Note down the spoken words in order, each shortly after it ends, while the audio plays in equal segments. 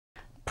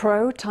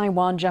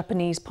Pro-Taiwan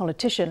Japanese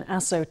politician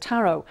Aso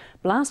Taro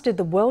blasted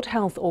the World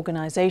Health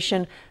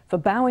Organization for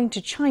bowing to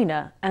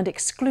China and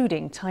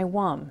excluding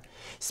Taiwan.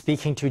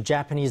 Speaking to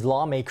Japanese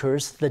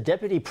lawmakers, the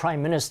Deputy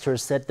Prime Minister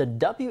said the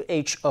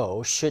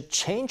WHO should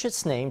change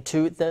its name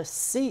to the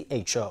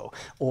CHO,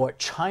 or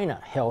China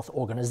Health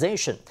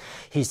Organization.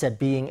 He said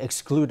being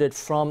excluded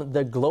from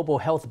the global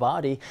health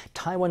body,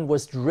 Taiwan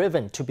was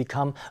driven to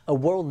become a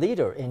world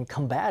leader in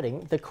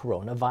combating the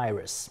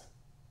coronavirus.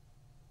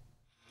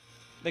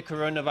 The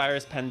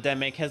coronavirus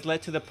pandemic has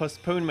led to the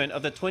postponement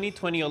of the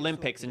 2020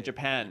 Olympics in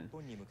Japan.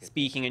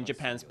 Speaking in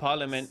Japan's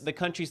parliament, the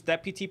country's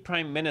deputy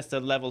prime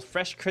minister leveled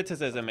fresh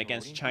criticism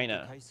against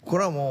China.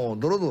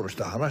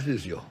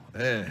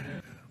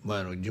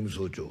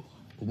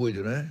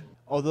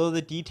 Although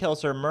the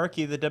details are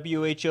murky,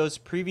 the WHO's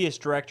previous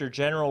director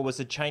general was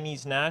a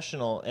Chinese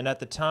national, and at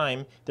the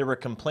time, there were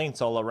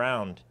complaints all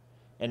around.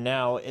 And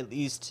now, at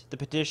least, the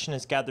petition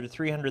has gathered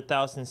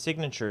 300,000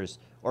 signatures,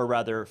 or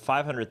rather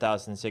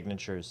 500,000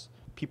 signatures.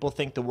 People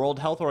think the World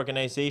Health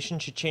Organization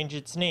should change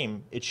its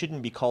name. It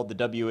shouldn't be called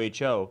the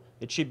WHO.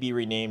 It should be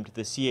renamed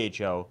the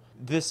CHO.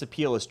 This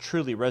appeal is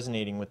truly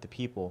resonating with the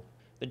people.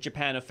 The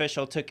Japan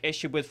official took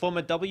issue with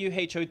former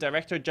WHO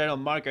Director General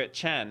Margaret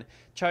Chan,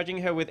 charging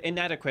her with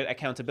inadequate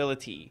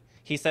accountability.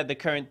 He said the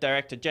current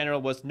Director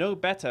General was no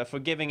better for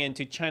giving in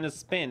to China's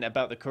spin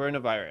about the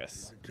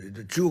coronavirus.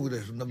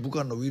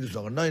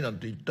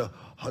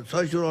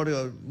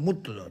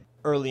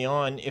 Early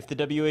on, if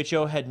the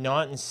WHO had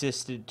not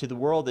insisted to the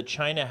world that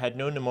China had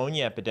no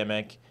pneumonia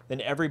epidemic,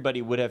 then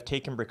everybody would have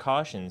taken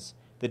precautions.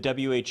 The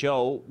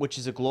WHO, which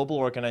is a global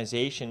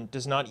organization,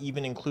 does not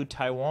even include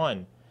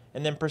Taiwan.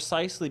 And then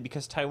precisely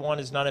because Taiwan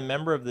is not a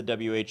member of the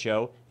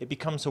WHO, it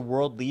becomes a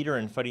world leader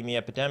in fighting the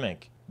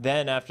epidemic.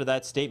 Then, after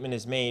that statement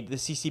is made, the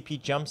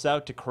CCP jumps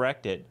out to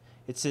correct it.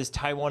 It says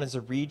Taiwan is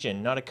a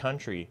region, not a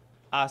country.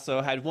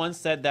 Aso had once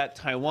said that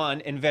Taiwan,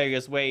 in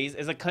various ways,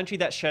 is a country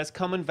that shares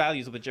common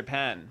values with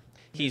Japan.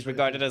 He's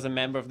regarded as a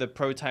member of the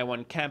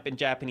pro-Taiwan camp in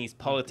Japanese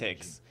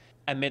politics.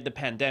 Amid the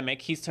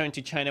pandemic, he's turned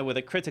to China with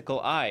a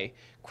critical eye,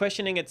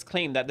 questioning its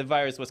claim that the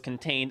virus was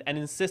contained and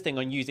insisting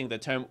on using the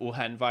term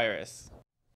Wuhan virus.